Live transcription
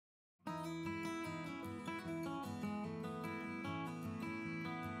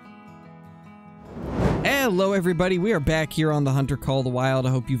Hello everybody, we are back here on The Hunter Call the Wild. I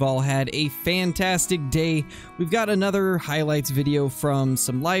hope you've all had a fantastic day. We've got another highlights video from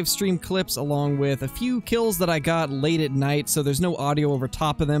some live stream clips along with a few kills that I got late at night, so there's no audio over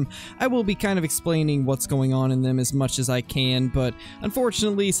top of them. I will be kind of explaining what's going on in them as much as I can, but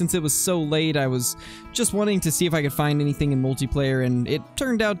unfortunately since it was so late I was just wanting to see if I could find anything in multiplayer, and it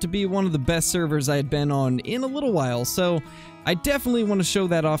turned out to be one of the best servers I had been on in a little while, so I definitely want to show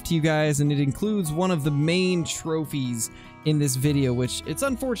that off to you guys, and it includes one of the main trophies in this video, which it's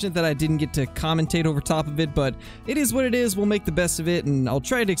unfortunate that I didn't get to commentate over top of it, but it is what it is. We'll make the best of it, and I'll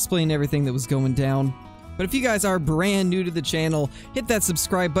try to explain everything that was going down. But if you guys are brand new to the channel, hit that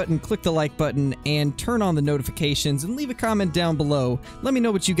subscribe button, click the like button, and turn on the notifications, and leave a comment down below. Let me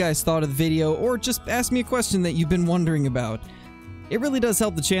know what you guys thought of the video, or just ask me a question that you've been wondering about. It really does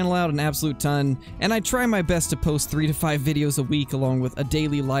help the channel out an absolute ton, and I try my best to post 3 to 5 videos a week along with a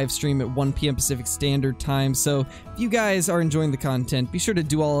daily live stream at 1 p.m. Pacific Standard Time, so if you guys are enjoying the content, be sure to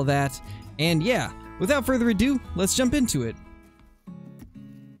do all of that. And yeah, without further ado, let's jump into it.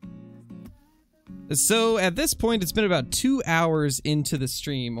 So at this point, it's been about 2 hours into the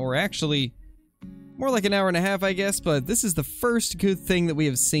stream, or actually more like an hour and a half, I guess, but this is the first good thing that we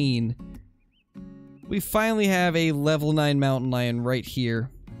have seen. We finally have a level 9 mountain lion right here.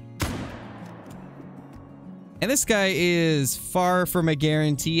 And this guy is far from a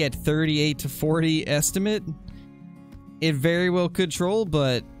guarantee at 38 to 40 estimate. It very well could troll,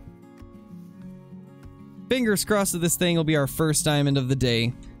 but fingers crossed that this thing will be our first diamond of the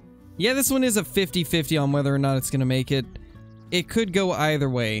day. Yeah, this one is a 50-50 on whether or not it's going to make it. It could go either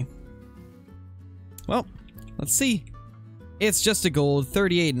way. Well, let's see. It's just a gold,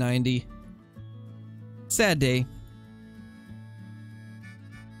 38.90. Sad day.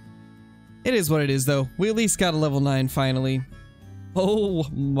 It is what it is, though. We at least got a level 9 finally. Oh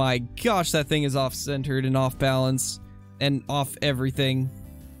my gosh, that thing is off-centered and off-balance and off everything.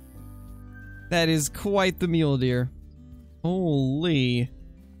 That is quite the mule deer. Holy.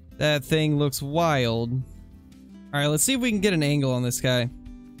 That thing looks wild. Alright, let's see if we can get an angle on this guy.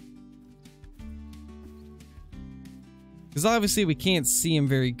 Because obviously we can't see him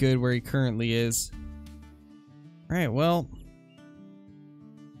very good where he currently is. Alright, well,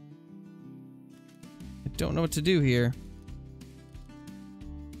 I don't know what to do here.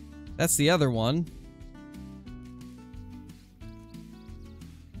 That's the other one.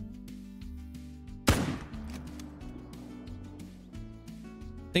 I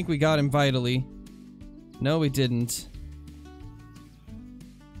think we got him vitally. No, we didn't.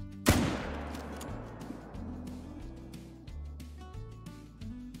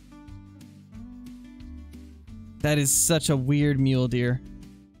 That is such a weird mule deer.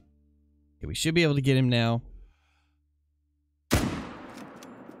 Okay, we should be able to get him now.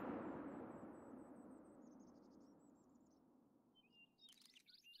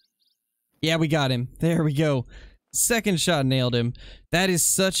 Yeah, we got him. There we go. Second shot nailed him. That is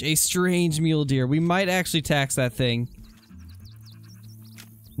such a strange mule deer. We might actually tax that thing.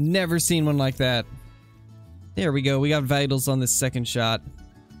 Never seen one like that. There we go. We got vitals on this second shot.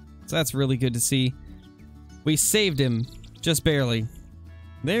 So that's really good to see. We saved him, just barely.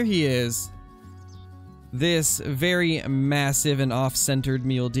 There he is. This very massive and off-centered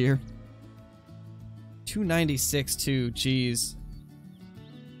mule deer. 296 too, jeez.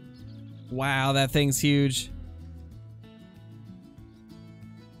 Wow, that thing's huge.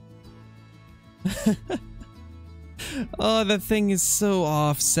 Oh, that thing is so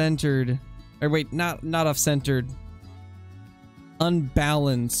off-centered. Or wait, not off-centered.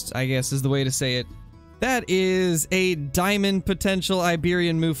 Unbalanced, I guess is the way to say it. That is a diamond potential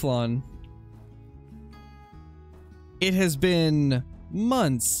Iberian mouflon. It has been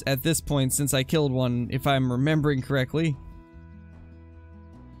months at this point since I killed one, if I'm remembering correctly.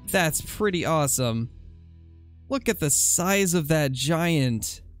 That's pretty awesome. Look at the size of that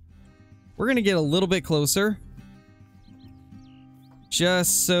giant. We're gonna get a little bit closer,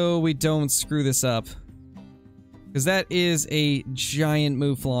 just so we don't screw this up. Because that is a giant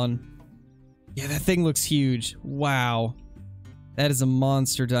mouflon. Yeah, that thing looks huge. Wow. That is a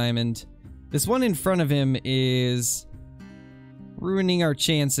monster diamond. This one in front of him is ruining our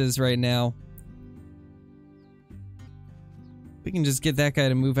chances right now. We can just get that guy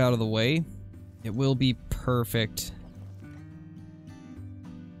to move out of the way. It will be perfect.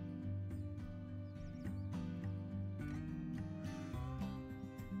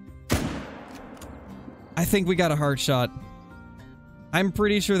 I think we got a heart shot. I'm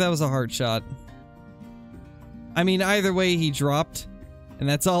pretty sure that was a heart shot. I mean, either way, he dropped, and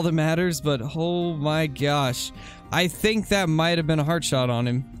that's all that matters, but oh my gosh. I think that might have been a heart shot on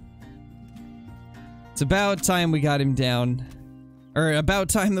him. It's about time we got him down. Or about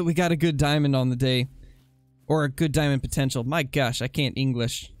time that we got a good diamond on the day. Or a good diamond potential. My gosh, I can't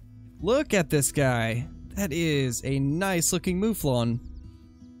English. Look at this guy. That is a nice looking mouflon.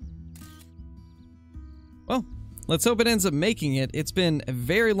 Well, let's hope it ends up making it. It's been a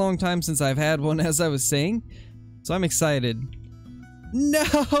very long time since I've had one, as I was saying. So I'm excited.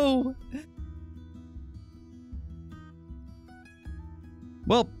 No!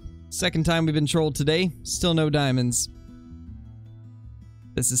 Well, second time we've been trolled today. Still no diamonds.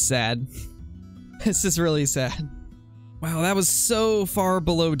 This is sad. This is really sad. Wow, that was so far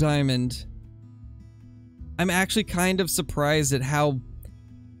below diamond. I'm actually kind of surprised at how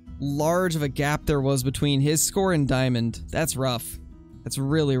large of a gap there was between his score and diamond. That's rough. That's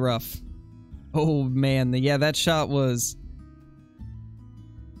really rough. Oh man, yeah, that shot was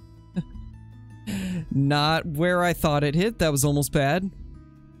not where I thought it hit. That was almost bad.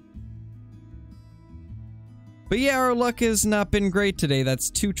 But yeah, our luck has not been great today. That's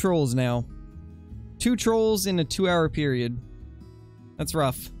 2 trolls now. 2 trolls in a 2-hour period. That's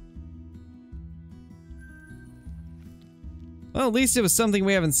rough. Well, at least it was something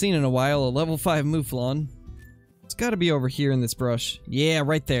we haven't seen in a while, a level 5 mouflon. It's gotta be over here in this brush. Yeah,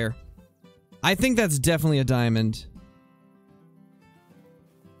 right there. I think that's definitely a diamond.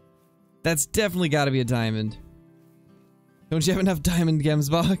 That's definitely gotta be a diamond. Don't you have enough diamond,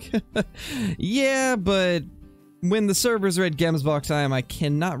 Gemsbach? Yeah, but when the servers are at Gemsbach time, I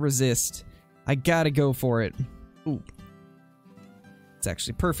cannot resist. I gotta go for it. Ooh. It's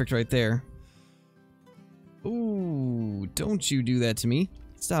actually perfect right there. Ooh, don't you do that to me.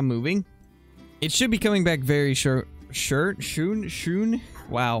 Stop moving. It should be coming back very soon.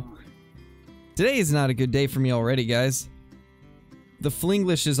 Wow. Today is not a good day for me already, guys. The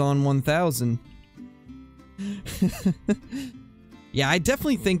Flinglish is on 1000. Yeah, I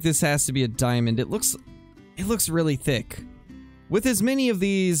definitely think this has to be a diamond. It looks really thick. With as many of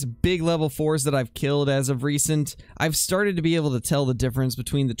these big level 4s that I've killed as of recent, I've started to be able to tell the difference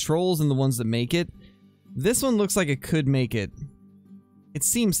between the trolls and the ones that make it. This one looks like it could make it. It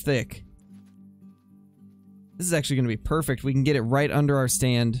seems thick. This is actually going to be perfect. We can get it right under our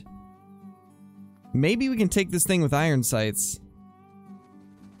stand. Maybe we can take this thing with iron sights.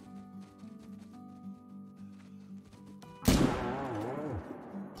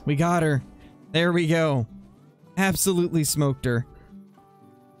 We got her. There we go. Absolutely smoked her.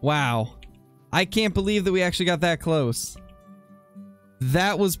 Wow. I can't believe that we actually got that close.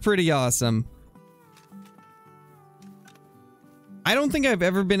 That was pretty awesome. I don't think I've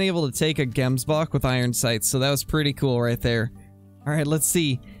ever been able to take a Gemsbach with iron sights, so that was pretty cool right there. Alright, let's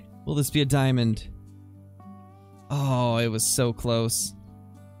see. Will this be a diamond? Oh, it was so close.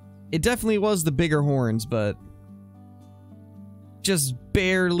 It definitely was the bigger horns, but just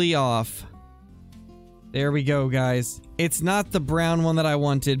barely off. There we go, guys. It's not the brown one that I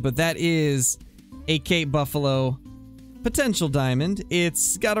wanted, but that is a Cape Buffalo potential diamond.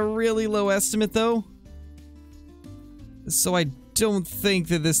 It's got a really low estimate, though. So I don't think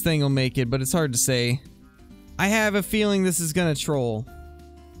that this thing will make it, but it's hard to say. I have a feeling this is gonna troll.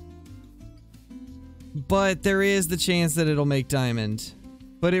 But there is the chance that it'll make diamond.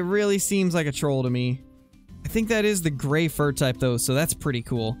 But it really seems like a troll to me. I think that is the gray fur type though, so that's pretty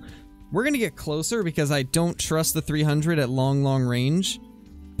cool. We're gonna get closer because I don't trust the 300 at long range.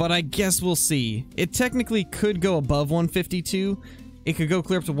 But I guess we'll see. It technically could go above 152. It could go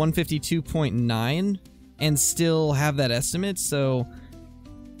clear up to 152.9 and still have that estimate, so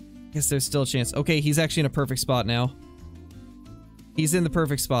I guess there's still a chance. Okay, he's actually in a perfect spot now. He's in the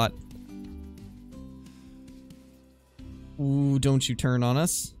perfect spot. Ooh, don't you turn on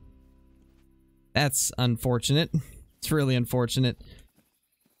us. That's unfortunate. It's really unfortunate.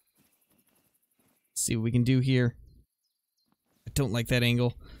 Let's see what we can do here. I don't like that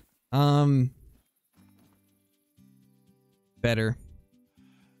angle. Better.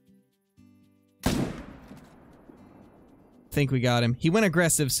 Think we got him. He went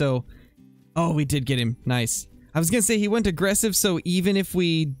aggressive, so... Oh, we did get him. Nice. I was gonna say he went aggressive, so even if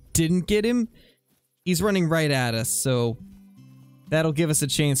we didn't get him, he's running right at us, so... That'll give us a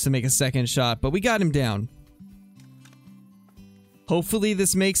chance to make a second shot, but we got him down. Hopefully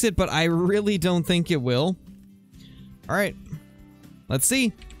this makes it, but I really don't think it will. Alright. Let's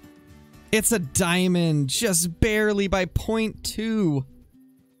see. It's a diamond, just barely by 0.2.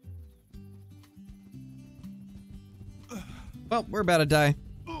 Well, we're about to die.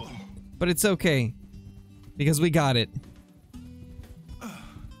 But it's okay. Because we got it.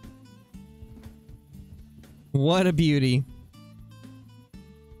 What a beauty.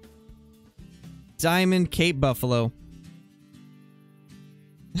 Diamond Cape Buffalo.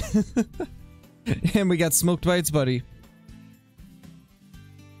 And we got smoked by its buddy.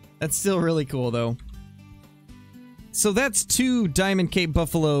 That's still really cool, though. So that's 2 Diamond Cape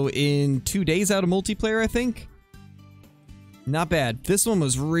Buffalo in 2 days out of multiplayer, I think. Not bad. This one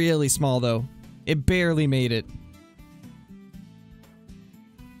was really small, though. It barely made it.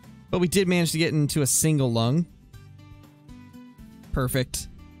 But we did manage to get into a single lung. Perfect.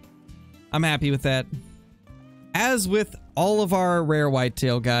 I'm happy with that. As with all of our rare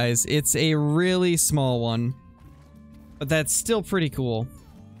whitetail, guys, it's a really small one. But that's still pretty cool.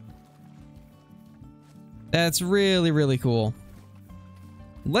 That's really, really cool.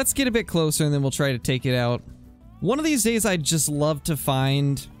 Let's get a bit closer and then we'll try to take it out. One of these days I'd just love to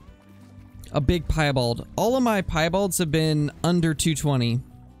find a big piebald. All of my piebalds have been under 220.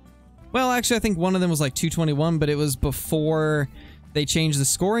 Well, actually I think one of them was like 221, but it was before they changed the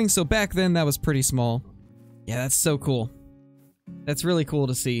scoring, so back then that was pretty small. Yeah, that's so cool. That's really cool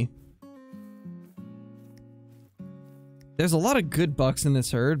to see. There's a lot of good bucks in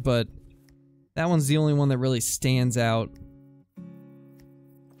this herd, but that one's the only one that really stands out.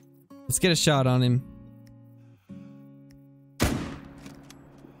 Let's get a shot on him.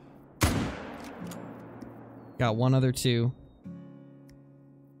 Got one other too.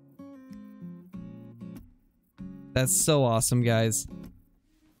 That's so awesome, guys.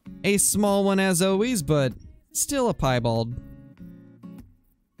 A small one as always, but still a piebald.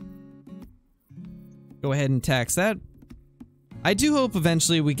 Go ahead and tax that. I do hope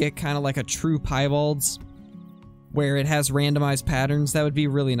eventually we get kind of like a true piebald's where it has randomized patterns. That would be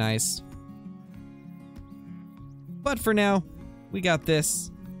really nice. But for now, we got this.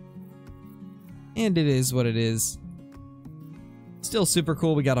 And it is what it is. Still super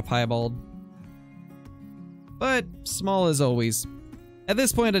cool we got a piebald. But small as always. At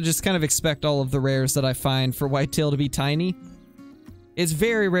this point, I just kind of expect all of the rares that I find for whitetail to be tiny. It's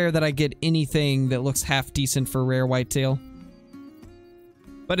very rare that I get anything that looks half decent for rare whitetail.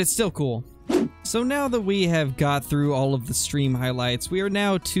 But it's still cool. So now that we have got through all of the stream highlights, we are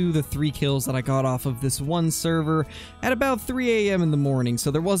now to the 3 kills that I got off of this one server at about 3 a.m. in the morning.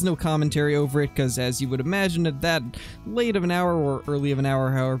 So there was no commentary over it because, as you would imagine, at that late of an hour or early of an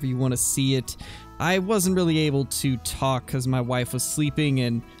hour, however you want to see it, I wasn't really able to talk because my wife was sleeping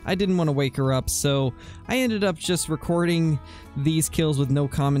and I didn't want to wake her up. So I ended up just recording these kills with no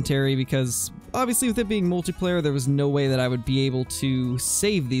commentary because obviously with it being multiplayer, there was no way that I would be able to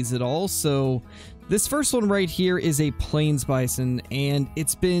save these at all. So this first one right here is a Plains Bison, and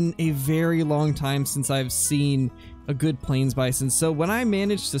it's been a very long time since I've seen a good Plains Bison. So when I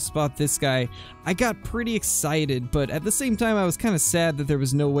managed to spot this guy, I got pretty excited, but at the same time I was kind of sad that there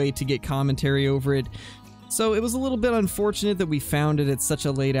was no way to get commentary over it. So it was a little bit unfortunate that we found it at such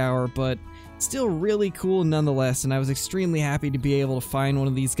a late hour, but still really cool nonetheless, and I was extremely happy to be able to find one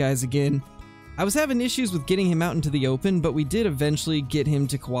of these guys again. I was having issues with getting him out into the open, but we did eventually get him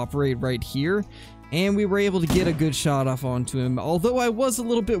to cooperate right here, and we were able to get a good shot off onto him, although I was a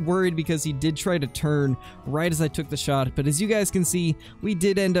little bit worried because he did try to turn right as I took the shot. But as you guys can see, we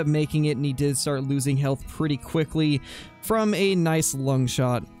did end up making it, and he did start losing health pretty quickly from a nice lung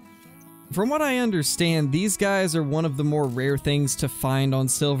shot. From what I understand, these guys are one of the more rare things to find on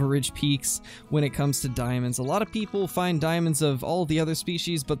Silver Ridge Peaks when it comes to diamonds. A lot of people find diamonds of all the other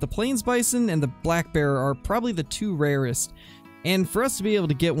species, but the Plains Bison and the Black Bear are probably the 2 rarest. And for us to be able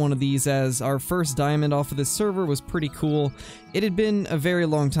to get one of these as our first diamond off of this server was pretty cool. It had been a very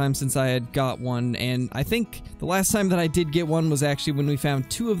long time since I had got one, and I think the last time that I did get one was actually when we found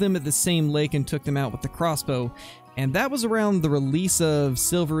 2 of them at the same lake and took them out with the crossbow. And that was around the release of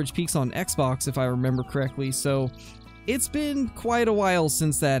Silver Ridge Peaks on Xbox, if I remember correctly, so it's been quite a while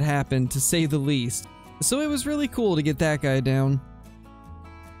since that happened, to say the least. So it was really cool to get that guy down.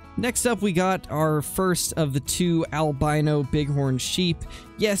 Next up, we got our first of the 2 Albino Bighorn Sheep.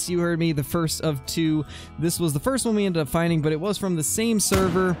 Yes, you heard me, the first of 2. This was the first one we ended up finding, but it was from the same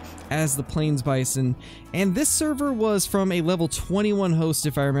server as the Plains Bison. And this server was from a level 21 host,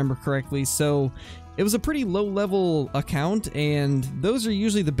 if I remember correctly, so it was a pretty low-level account, and those are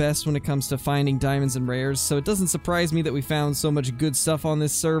usually the best when it comes to finding diamonds and rares, so it doesn't surprise me that we found so much good stuff on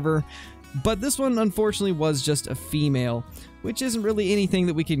this server. But this one, unfortunately, was just a female, which isn't really anything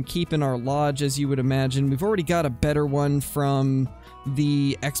that we can keep in our lodge, as you would imagine. We've already got a better one from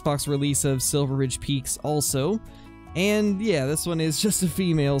the Xbox release of Silver Ridge Peaks also. And yeah, this one is just a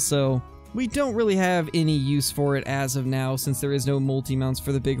female, so we don't really have any use for it as of now, since there is no multi-mounts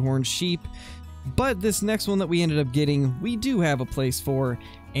for the Bighorn Sheep. But this next one that we ended up getting, we do have a place for,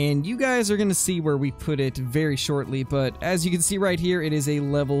 And you guys are going to see where we put it very shortly, but as you can see right here, it is a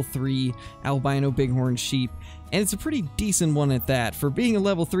level 3 Albino Bighorn Sheep, and it's a pretty decent one at that. For being a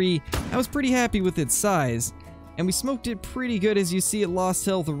level 3, I was pretty happy with its size, and we smoked it pretty good. As you see, it lost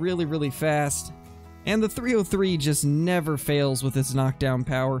health really fast, and the 303 just never fails with its knockdown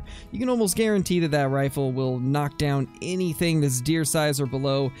power. You can almost guarantee that that rifle will knock down anything that's deer size or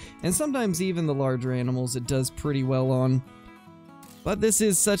below, and sometimes even the larger animals it does pretty well on. But this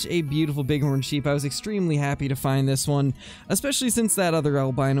is such a beautiful bighorn sheep. I was extremely happy to find this one, especially since that other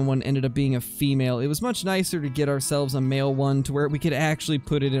albino one ended up being a female. It was much nicer to get ourselves a male one to where we could actually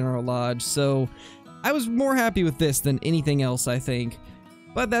put it in our lodge, so I was more happy with this than anything else, I think.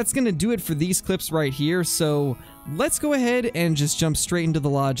 But that's gonna do it for these clips right here, so let's go ahead and just jump straight into the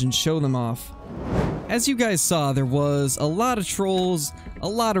lodge and show them off. As you guys saw, there was a lot of trolls, a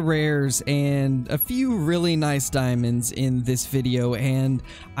lot of rares, and a few really nice diamonds in this video, and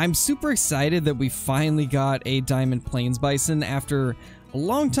I'm super excited that we finally got a diamond Plains Bison after a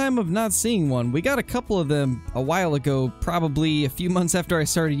long time of not seeing one. We got a couple of them a while ago, probably a few months after I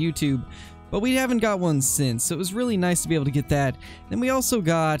started YouTube, but we haven't got one since, so it was really nice to be able to get that. Then we also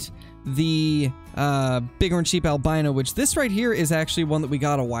got the Bighorn Sheep Albino, which this right here is actually one that we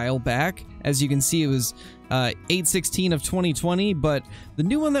got a while back. As you can see, it was 8/16 of 2020, but the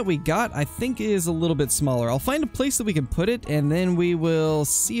new one that we got, I think, is a little bit smaller. I'll find a place that we can put it, and then we will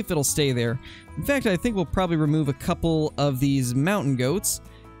see if it'll stay there. In fact, I think we'll probably remove a couple of these mountain goats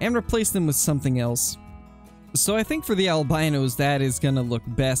and replace them with something else. So I think for the albinos, that is going to look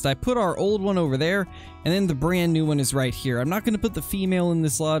best. I put our old one over there, and then the brand new one is right here. I'm not going to put the female in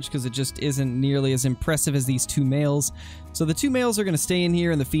this lodge because it just isn't nearly as impressive as these two males. So the two males are going to stay in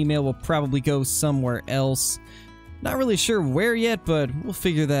here, and the female will probably go somewhere else. Not really sure where yet, but we'll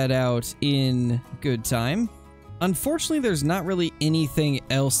figure that out in good time. Unfortunately, there's not really anything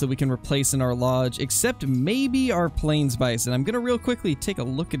else that we can replace in our lodge, except maybe our Plains Bison. I'm going to real quickly take a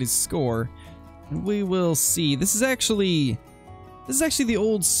look at his score. We will see. This is actually the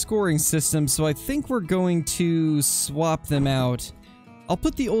old scoring system, so I think we're going to swap them out. I'll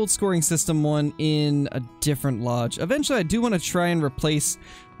put the old scoring system one in a different lodge. Eventually, I do want to try and replace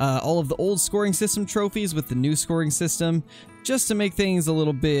all of the old scoring system trophies with the new scoring system, just to make things a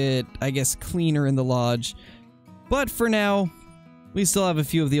little bit, I guess, cleaner in the lodge. But for now, we still have a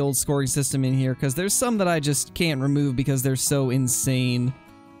few of the old scoring system in here, because there's some that I just can't remove because they're so insane.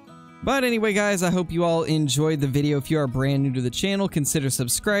 But anyway, guys, I hope you all enjoyed the video. If you are brand new to the channel, consider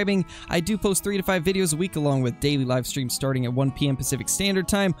subscribing. I do post 3 to 5 videos a week along with daily live streams starting at 1 p.m. Pacific Standard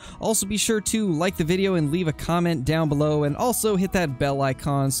Time. Also, be sure to like the video and leave a comment down below, and also hit that bell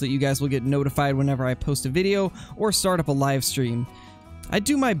icon so that you guys will get notified whenever I post a video or start up a live stream. I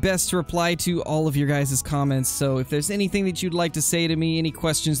do my best to reply to all of your guys' comments, so if there's anything that you'd like to say to me, any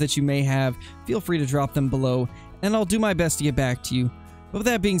questions that you may have, feel free to drop them below, and I'll do my best to get back to you. But with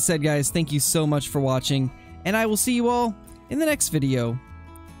that being said, guys, thank you so much for watching, and I will see you all in the next video.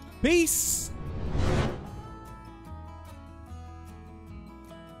 Peace!